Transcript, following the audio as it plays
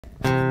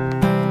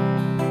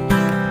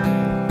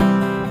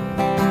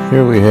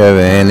Here we have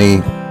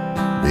Annie,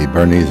 the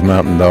Bernese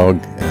Mountain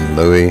Dog, and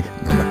Louie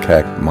the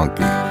Macaque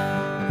Monkey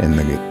in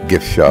the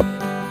gift shop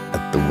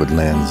at the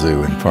Woodland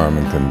Zoo in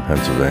Farmington,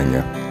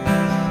 Pennsylvania.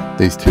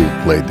 These two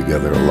played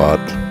together a lot.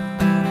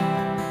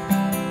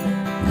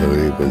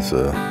 Louie was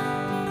a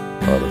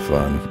lot of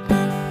fun.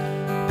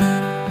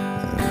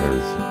 And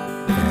there's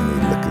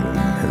Annie licking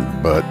his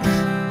butt.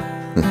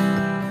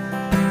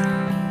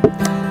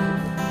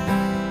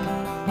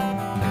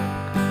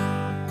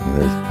 And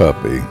there's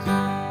Puppy.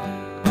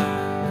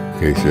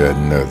 In case you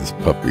hadn't noticed,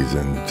 Puppy's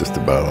in just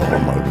about all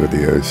of my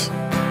videos.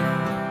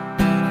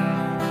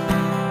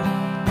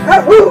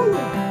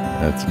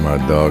 That's my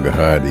dog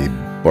Heidi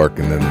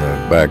barking in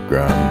the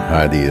background.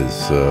 Heidi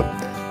is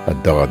a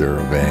daughter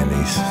of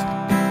Annie's.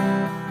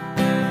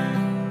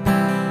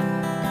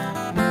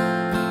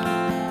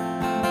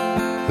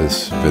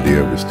 This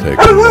video was taken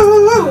with,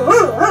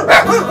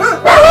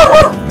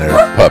 and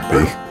there's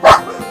Puppy.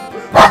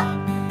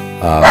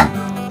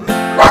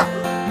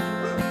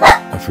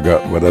 I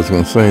forgot what I was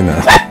going to say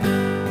now.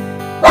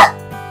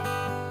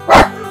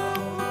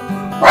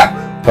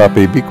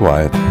 Puppy, be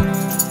quiet.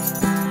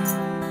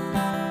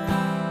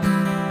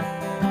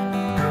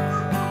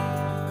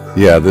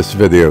 Yeah, this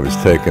video was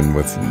taken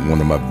with one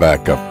of my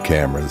backup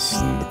cameras,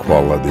 and the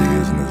quality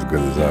isn't as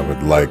good as I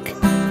would like.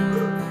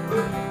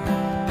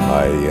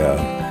 My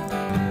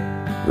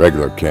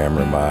regular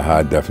camera, my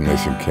high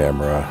definition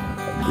camera,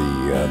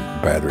 the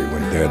battery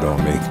went dead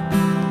on me.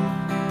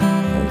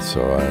 And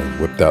so I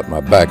whipped out my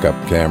backup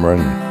camera,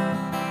 and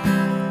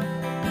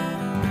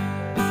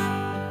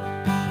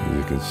as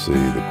you can see,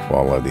 the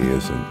quality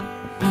isn't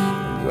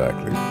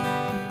exactly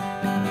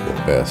the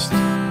best.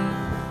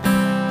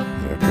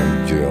 There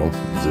comes Jill,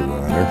 zoo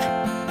owner.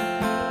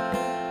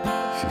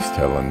 She's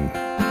telling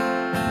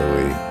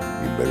Louie,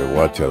 you better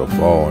watch, it'll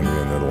fall on you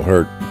and it'll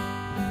hurt.